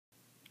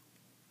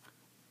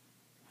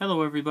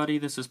Hello everybody,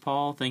 this is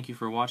Paul. Thank you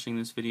for watching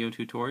this video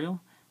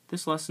tutorial.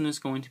 This lesson is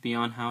going to be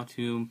on how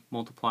to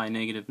multiply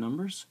negative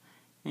numbers,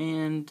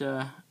 and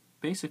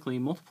basically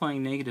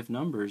multiplying negative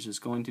numbers is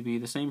going to be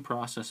the same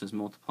process as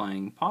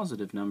multiplying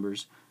positive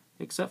numbers,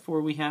 except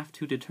for we have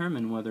to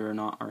determine whether or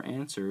not our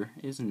answer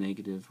is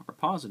negative or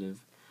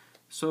positive.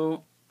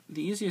 So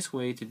the easiest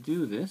way to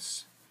do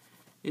this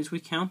is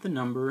we count the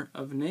number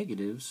of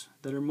negatives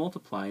that are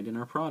multiplied in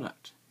our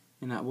product,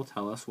 and that will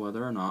tell us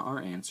whether or not our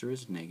answer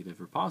is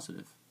negative or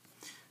positive.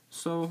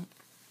 So,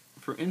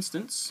 for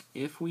instance,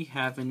 if we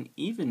have an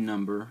even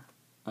number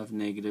of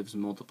negatives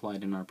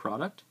multiplied in our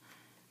product,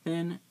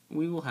 then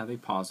we will have a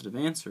positive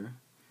answer.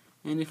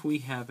 And if we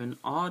have an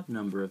odd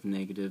number of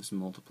negatives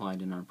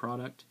multiplied in our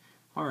product,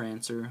 our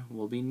answer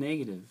will be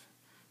negative.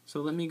 So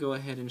let me go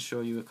ahead and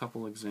show you a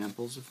couple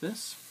examples of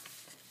this.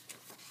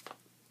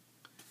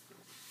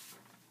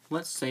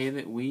 Let's say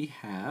that we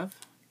have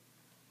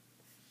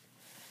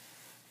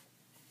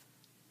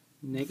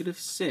negative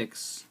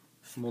 6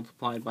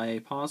 multiplied by a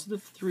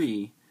positive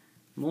 3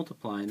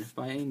 multiplied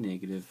by a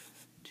negative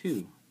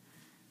 2.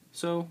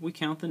 So we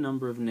count the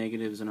number of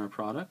negatives in our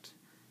product,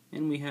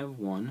 and we have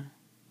 1,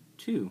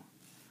 2.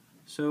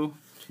 So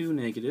 2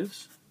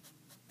 negatives.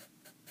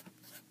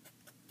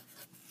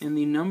 And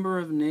the number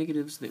of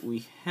negatives that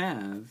we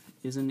have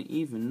is an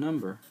even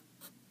number.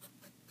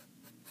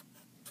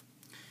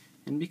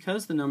 And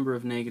because the number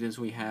of negatives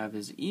we have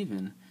is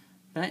even,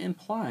 that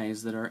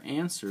implies that our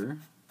answer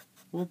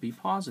will be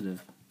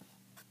positive.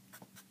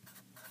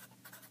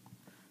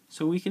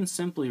 So we can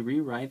simply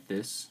rewrite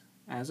this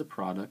as a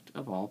product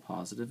of all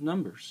positive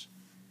numbers.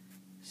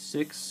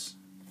 6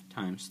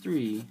 times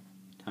 3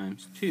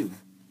 times 2.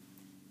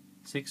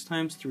 6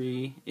 times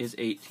 3 is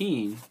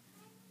 18,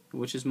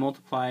 which is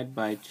multiplied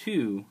by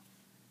 2,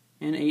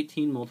 and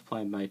 18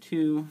 multiplied by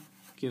 2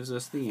 gives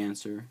us the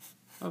answer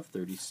of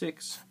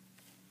 36.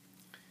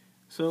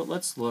 So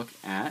let's look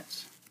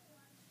at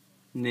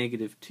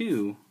negative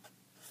 2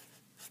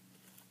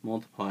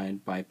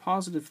 multiplied by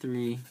positive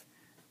 3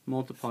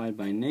 multiplied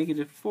by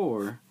negative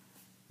 4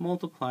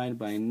 multiplied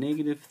by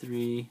negative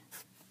 3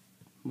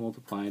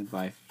 multiplied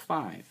by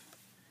 5.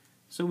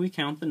 So we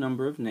count the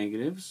number of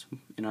negatives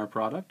in our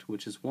product,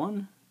 which is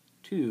 1,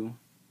 2,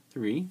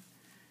 3.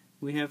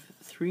 We have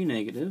 3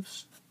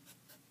 negatives,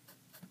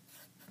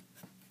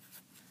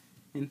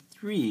 and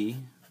 3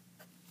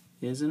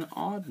 is an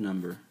odd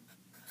number.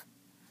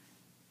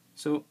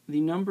 So the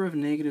number of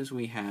negatives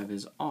we have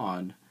is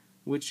odd,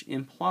 which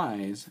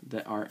implies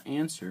that our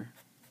answer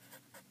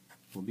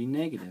will be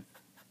negative.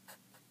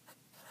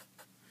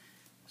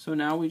 So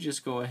now we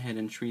just go ahead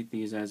and treat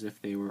these as if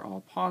they were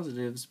all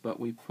positives, but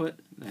we put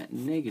that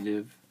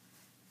negative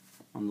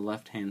on the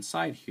left-hand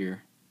side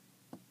here,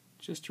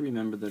 just to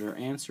remember that our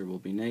answer will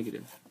be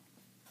negative.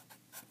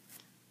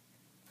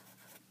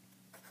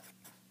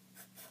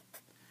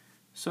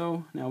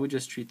 So now we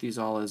just treat these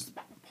all as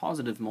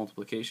positive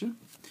multiplication.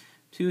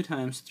 2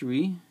 times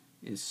 3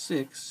 is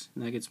 6,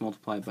 and that gets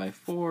multiplied by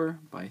 4,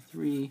 by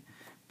 3,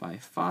 by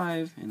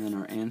 5, and then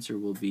our answer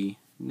will be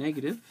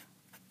negative.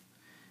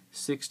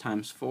 6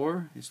 times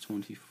 4 is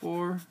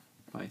 24,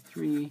 by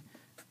 3,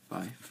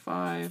 by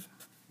 5,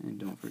 and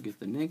don't forget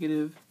the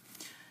negative.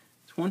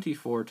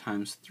 24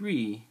 times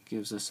 3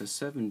 gives us a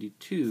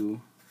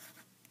 72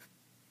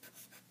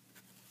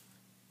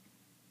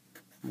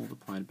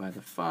 multiplied by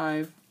the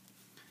 5,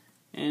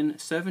 and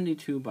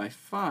 72 by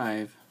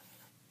 5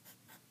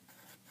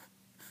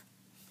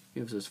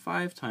 gives us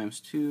 5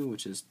 times 2,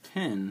 which is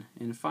 10,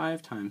 and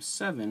 5 times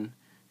 7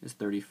 is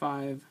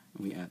 35,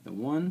 and we add the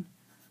 1,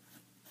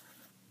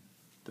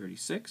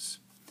 36.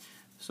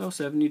 So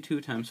 72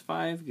 times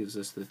 5 gives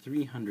us the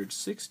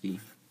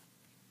 360,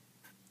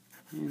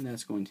 and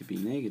that's going to be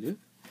negative,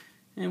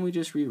 and we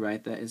just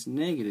rewrite that as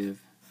negative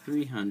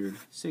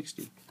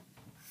 360.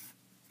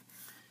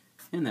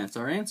 And that's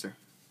our answer.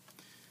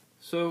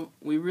 So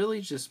we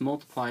really just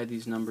multiply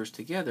these numbers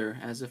together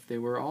as if they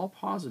were all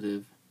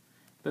positive,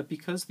 but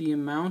because the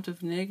amount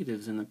of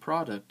negatives in the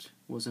product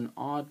was an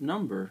odd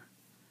number,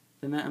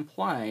 then that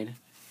implied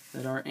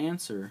that our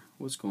answer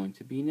was going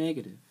to be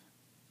negative.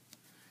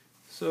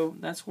 So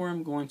that's where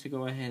I'm going to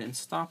go ahead and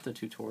stop the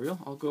tutorial.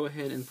 I'll go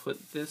ahead and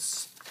put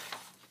this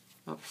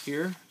up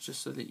here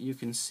just so that you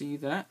can see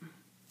that.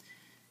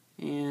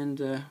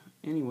 And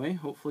anyway,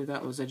 hopefully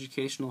that was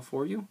educational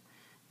for you.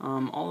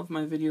 All of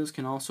my videos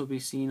can also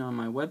be seen on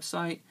my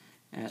website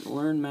at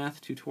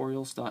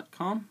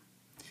learnmathtutorials.com.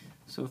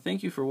 So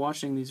thank you for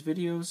watching these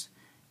videos,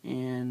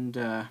 and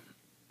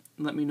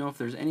let me know if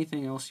there's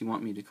anything else you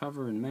want me to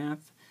cover in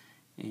math,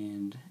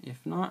 and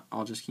if not,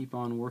 I'll just keep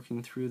on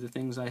working through the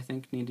things I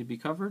think need to be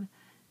covered,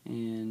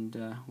 and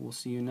we'll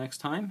see you next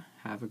time.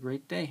 Have a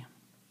great day.